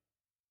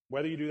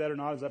 Whether you do that or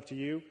not is up to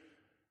you.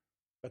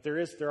 But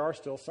there are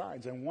still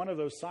signs. And one of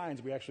those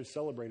signs we actually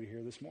celebrated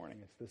here this morning.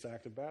 It's this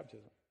act of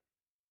baptism.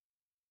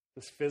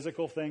 This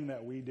physical thing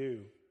that we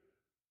do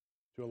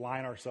to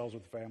align ourselves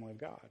with the family of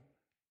God.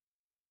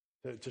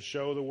 To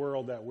show the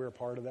world that we're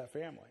part of that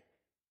family.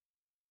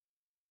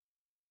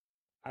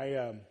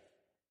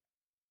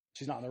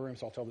 She's not in the room,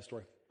 so I'll tell the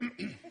story.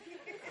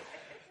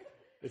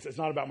 It's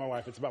not about my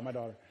wife, it's about my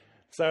daughter.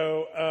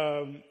 So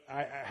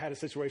I had a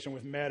situation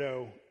with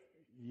Meadow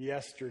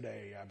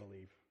yesterday, I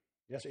believe.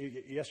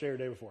 Yesterday or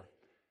the day before,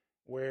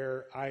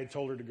 where I had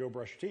told her to go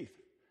brush her teeth.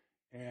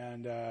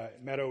 And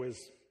Meadow is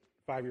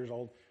 5 years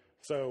old.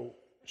 So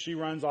she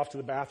runs off to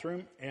the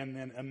bathroom and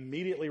then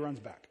immediately runs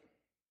back.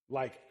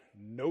 Like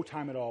no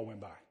time at all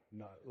went by.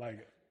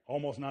 Like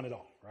almost none at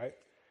all, right?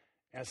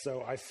 And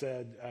so I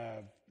said,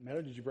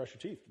 Meadow, did you brush your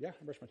teeth? Yeah,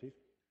 I brushed my teeth.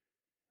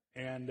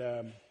 And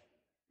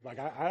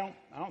I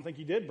don't think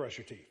you did brush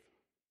your teeth.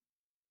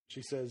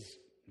 She says,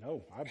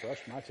 no, I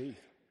brushed my teeth.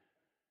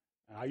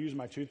 And I used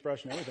my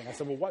toothbrush and everything. I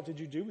said, well, what did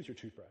you do with your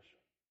toothbrush?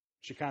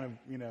 She kind of,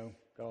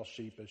 got all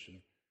sheepish.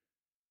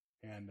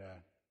 And I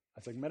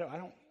was like, Meadow,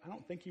 I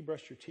don't think you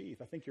brushed your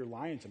teeth. I think you're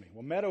lying to me.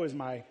 Well, Meadow is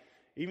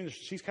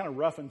she's kind of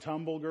rough and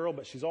tumble girl,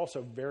 but she's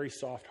also very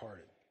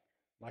soft-hearted.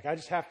 Like I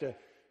just have to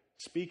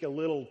speak a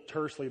little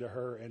tersely to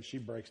her and she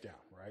breaks down,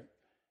 right?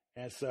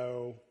 And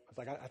so I was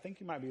like, I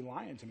think you might be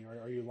lying to me.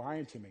 Are you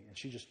lying to me? And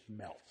she just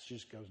melts. She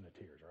just goes into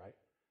tears, right?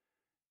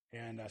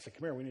 And I said,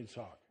 come here, we need to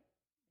talk.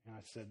 And I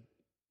said,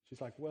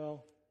 she's like,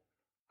 well,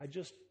 I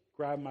just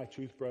grabbed my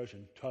toothbrush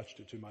and touched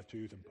it to my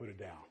tooth and put it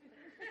down.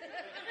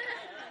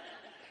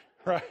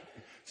 Right?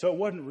 So it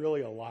wasn't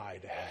really a lie,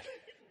 Dad.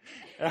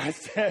 And I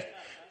said,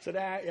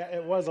 yeah,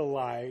 it was a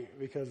lie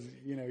because,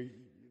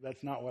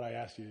 that's not what I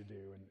asked you to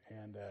do.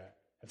 And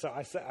so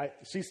I said,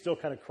 she's still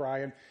kind of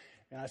crying.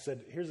 And I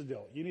said, here's the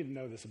deal. You need to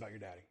know this about your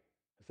daddy.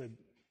 I said,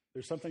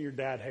 there's something your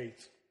dad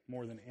hates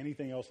more than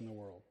anything else in the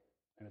world,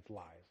 and it's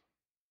lies.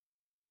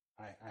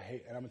 I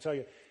hate, and I'm going to tell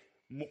you,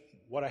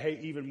 what I hate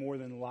even more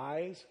than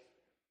lies,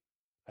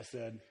 I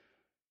said,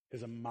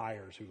 is a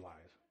Myers who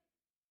lies.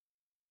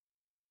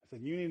 I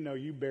said, you need to know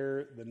you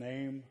bear the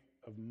name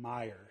of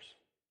Myers,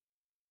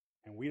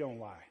 and we don't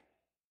lie.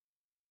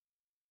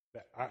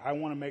 I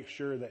want to make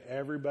sure that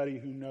everybody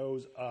who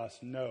knows us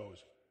knows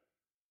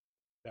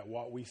that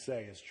what we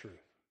say is truth.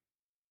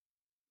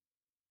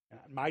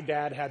 My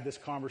dad had this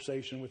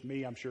conversation with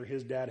me. I'm sure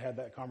his dad had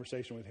that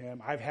conversation with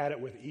him. I've had it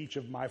with each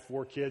of my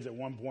 4 kids at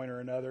one point or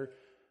another,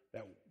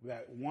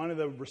 that one of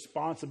the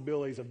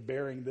responsibilities of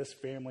bearing this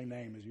family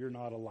name is you're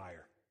not a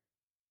liar.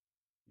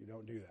 You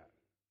don't do that.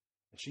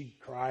 And she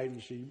cried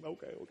and she,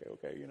 okay.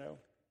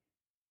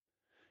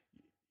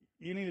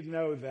 You need to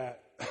know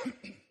that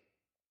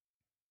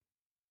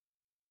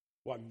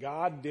what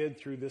God did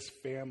through this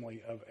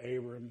family of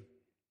Abraham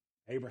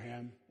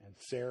and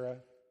Sarah,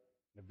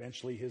 and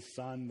eventually his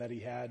son that he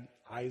had,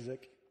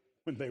 Isaac,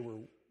 when they were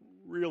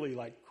really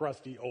like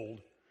crusty old,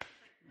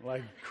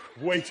 like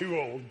way too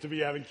old to be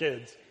having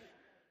kids.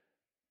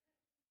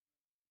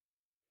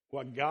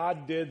 What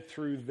God did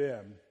through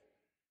them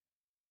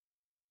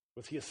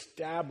was he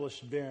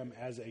established them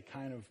as a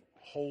kind of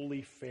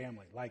holy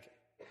family. Like,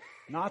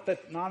 not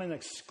an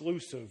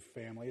exclusive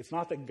family. It's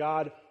not that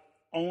God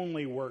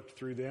only worked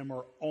through them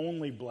or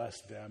only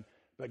blessed them,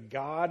 but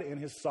God in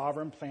his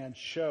sovereign plan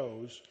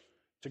chose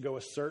to go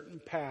a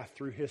certain path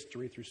through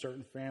history, through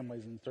certain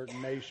families and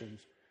certain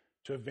nations,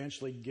 to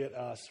eventually get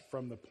us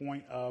from the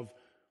point of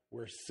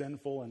we're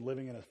sinful and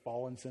living in a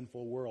fallen,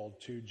 sinful world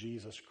to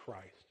Jesus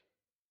Christ.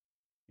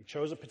 He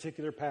chose a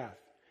particular path.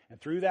 And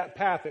through that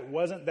path, it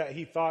wasn't that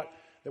he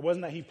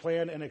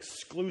planned an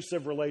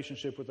exclusive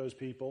relationship with those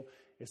people.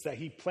 It's that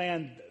he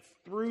planned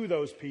through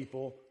those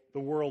people, the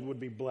world would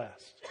be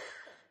blessed.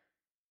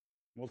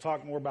 We'll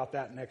talk more about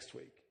that next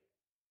week.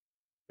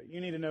 But you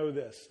need to know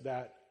this,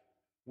 that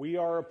we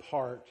are a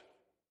part,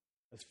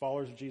 as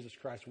followers of Jesus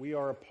Christ, we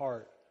are a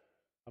part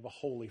of a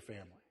holy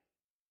family.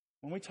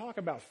 When we talk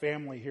about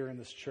family here in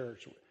this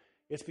church,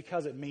 it's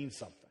because it means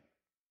something.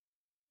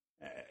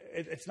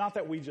 It's not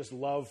that we just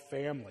love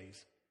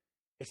families.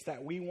 It's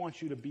that we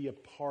want you to be a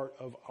part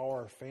of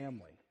our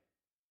family.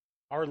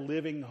 Our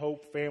Living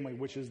Hope family,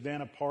 which is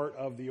then a part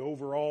of the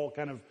overall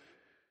kind of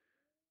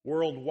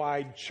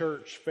worldwide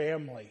church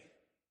family.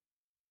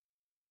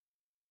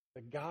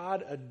 That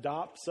God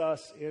adopts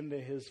us into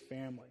his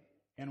family.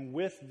 And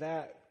with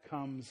that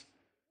comes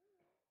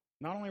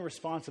not only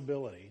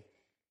responsibility,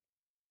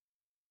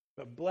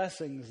 but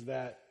blessings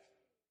that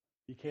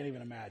you can't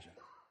even imagine.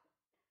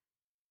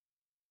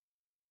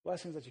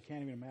 Blessings that you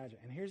can't even imagine.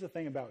 And here's the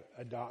thing about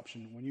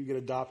adoption. When you get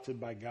adopted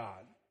by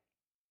God,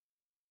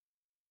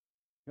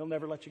 he'll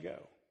never let you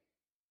go.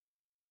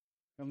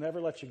 He'll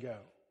never let you go.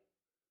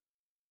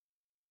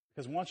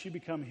 Because once you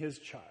become his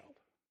child,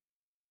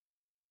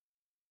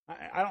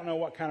 I don't know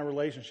what kind of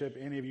relationship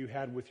any of you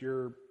had with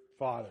your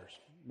fathers.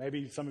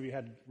 Maybe some of you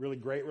had really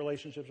great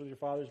relationships with your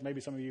fathers.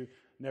 Maybe some of you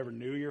never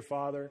knew your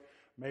father.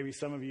 Maybe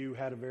some of you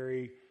had a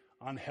very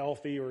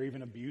unhealthy or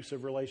even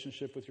abusive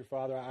relationship with your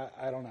father.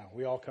 I don't know.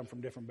 We all come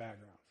from different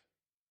backgrounds.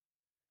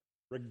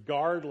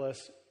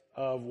 Regardless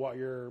of what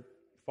your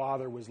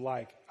father was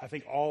like, I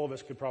think all of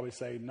us could probably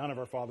say none of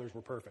our fathers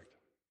were perfect.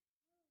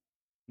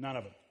 None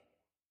of them.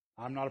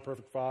 I'm not a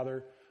perfect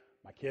father.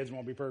 My kids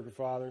won't be perfect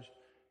fathers.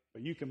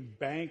 But you can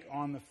bank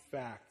on the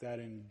fact that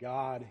in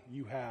God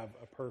you have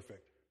a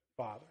perfect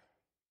father.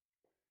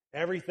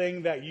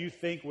 Everything that you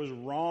think was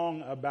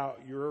wrong about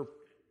your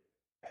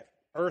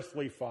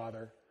earthly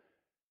father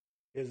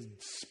is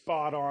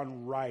spot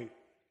on right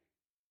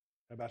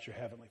about your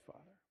heavenly Father.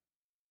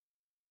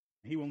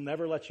 He will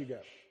never let you go,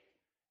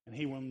 and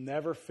he will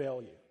never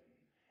fail you.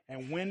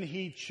 And when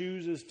he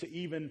chooses to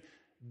even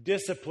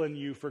discipline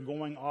you for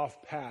going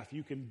off path,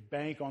 you can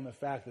bank on the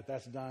fact that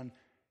that's done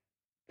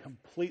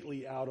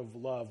completely out of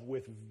love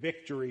with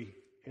victory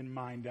in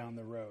mind down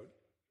the road.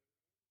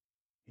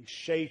 He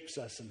shapes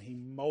us and he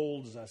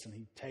molds us and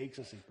he takes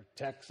us, he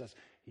protects us,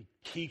 he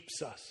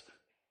keeps us.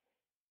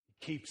 He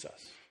keeps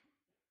us.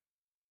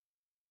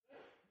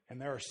 And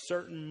there are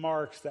certain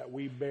marks that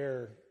we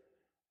bear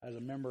as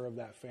a member of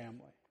that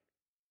family.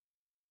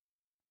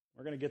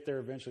 We're going to get there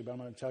eventually, but I'm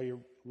going to tell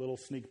you a little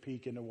sneak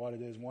peek into what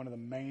it is. One of the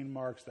main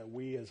marks that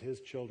we as his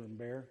children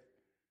bear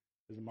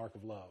is the mark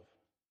of love.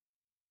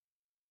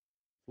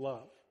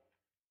 Love.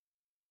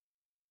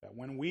 That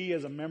when we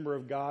as a member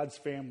of God's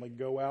family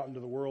go out into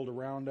the world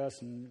around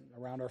us and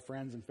around our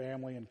friends and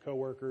family and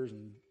coworkers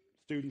and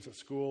students at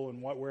school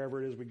and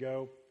wherever it is we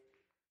go,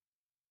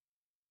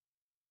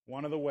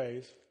 one of the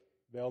ways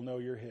they'll know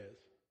you're his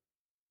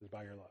is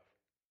by your love.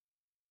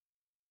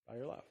 By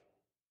your love.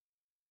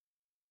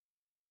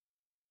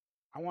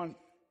 I want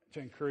to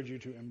encourage you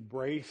to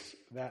embrace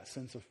that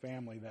sense of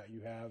family that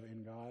you have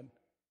in God.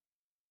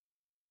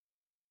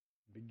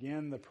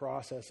 Begin the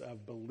process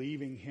of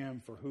believing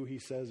him for who he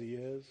says he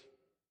is.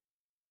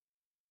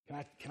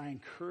 Can I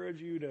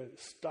encourage you to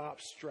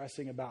stop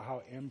stressing about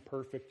how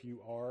imperfect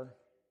you are?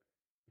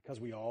 Because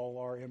we all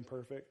are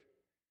imperfect.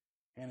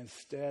 And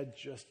instead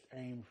just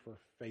aim for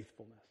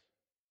faithfulness.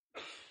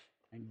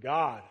 And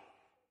God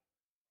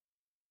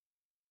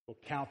will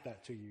count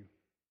that to you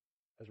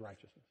as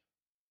righteousness.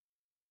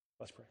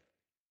 Let's pray.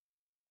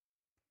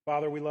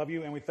 Father, we love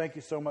you and we thank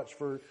you so much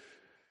for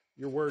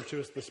your word to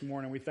us this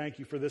morning. We thank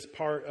you for this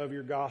part of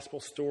your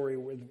gospel story.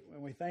 And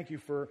we thank you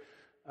for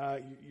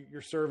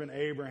your servant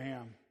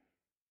Abraham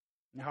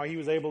and how he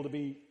was able to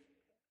be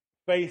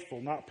faithful,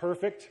 not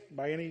perfect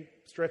by any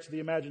stretch of the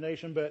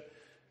imagination,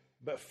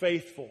 but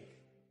faithful.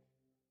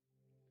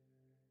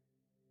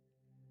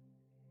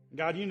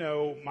 God, you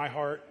know my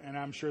heart, and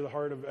I'm sure the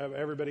heart of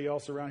everybody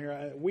else around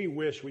here. We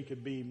wish we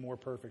could be more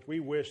perfect. We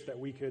wish that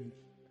we could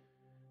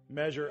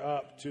measure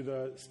up to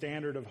the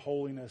standard of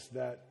holiness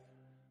that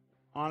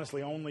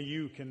honestly only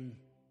you can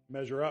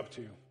measure up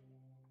to.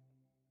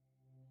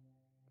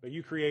 But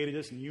you created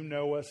us, and you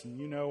know us, and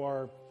you know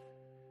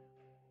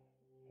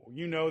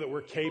that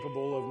we're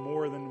capable of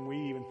more than we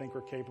even think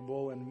we're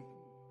capable, and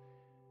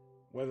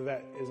whether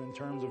that is in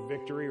terms of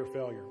victory or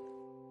failure.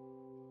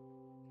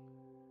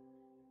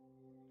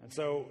 And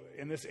so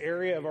in this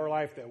area of our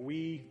life that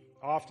we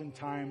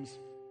oftentimes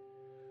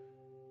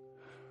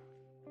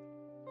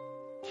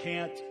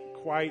can't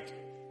quite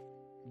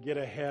get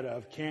ahead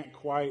of, can't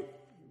quite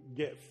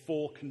get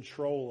full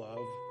control of,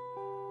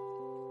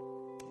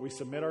 we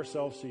submit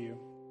ourselves to you.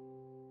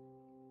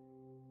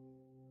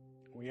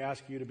 We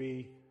ask you to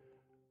be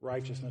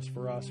righteousness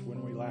for us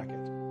when we lack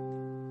it.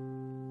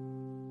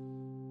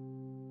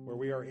 Where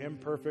we are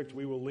imperfect,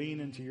 we will lean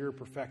into your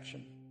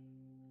perfection.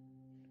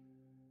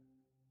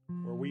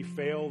 Where we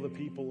fail the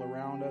people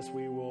around us,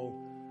 we will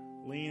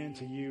lean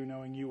into you,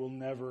 knowing you will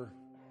never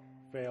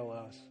fail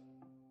us.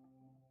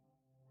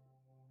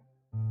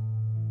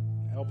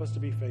 Help us to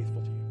be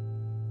faithful to you.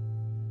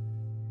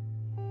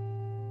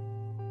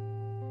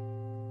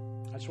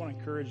 I just want to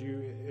encourage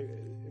you,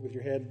 with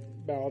your head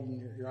bowed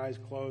and your eyes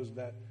closed,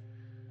 that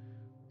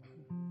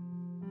I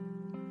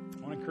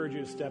want to encourage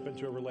you to step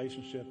into a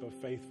relationship of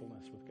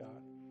faithfulness with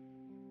God.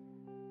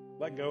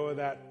 Let go of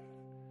that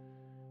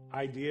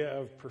idea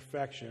of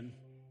perfection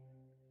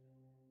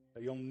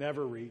that you'll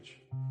never reach.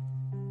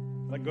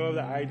 Let go of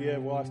the idea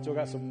of, well, I've still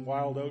got some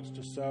wild oats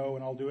to sow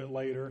and I'll do it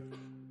later,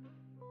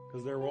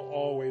 because there will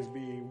always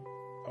be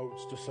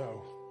oats to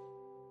sow.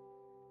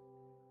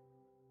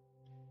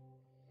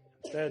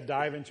 Instead,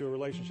 dive into a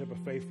relationship of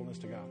faithfulness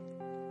to God.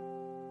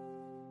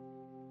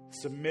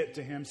 Submit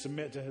to him,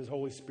 submit to his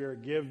Holy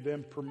Spirit. Give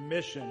them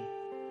permission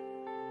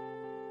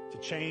to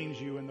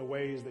change you in the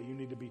ways that you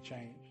need to be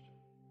changed.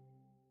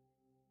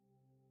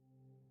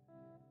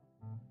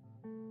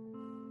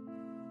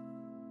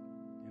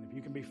 And if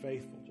you can be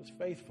faithful, just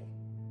faithful,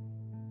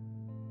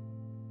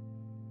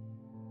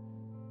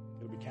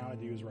 it'll be counted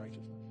to you as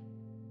righteousness.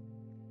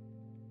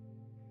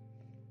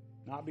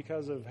 Not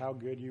because of how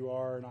good you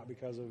are, not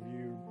because of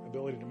your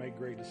ability to make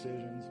great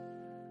decisions,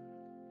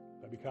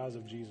 but because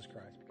of Jesus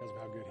Christ, because of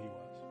how good he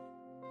was.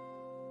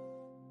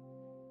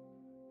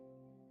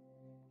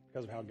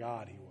 Because of how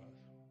God he was.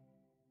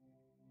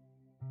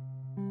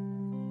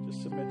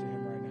 Just submit to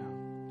him right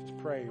now. Just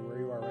pray where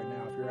you are right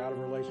now. If you're out of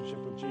a relationship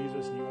with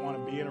Jesus and you want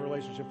to be in a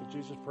relationship with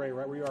Jesus, pray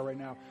right where you are right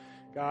now.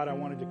 God, I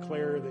want to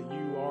declare that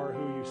you are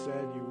who you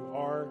said you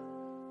are.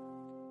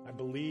 I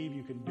believe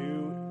you can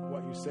do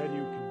what you said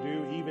you could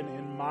do. Even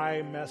in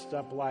my messed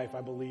up life,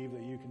 I believe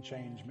that you can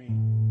change me.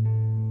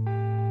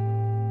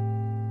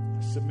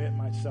 I submit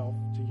myself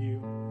to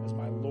you as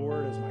my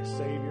Lord, as my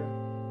Savior.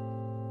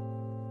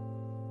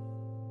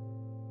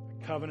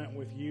 I covenant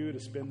with you to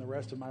spend the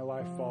rest of my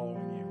life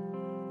following you.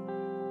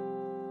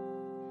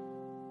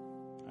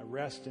 I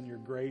rest in your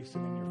grace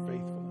and in your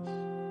faithfulness.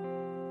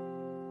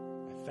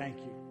 I thank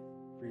you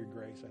for your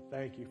grace. I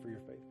thank you for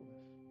your faithfulness.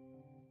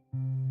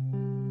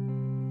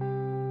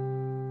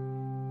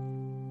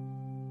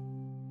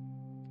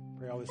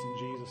 Pray all this in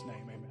Jesus'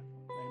 name. Amen.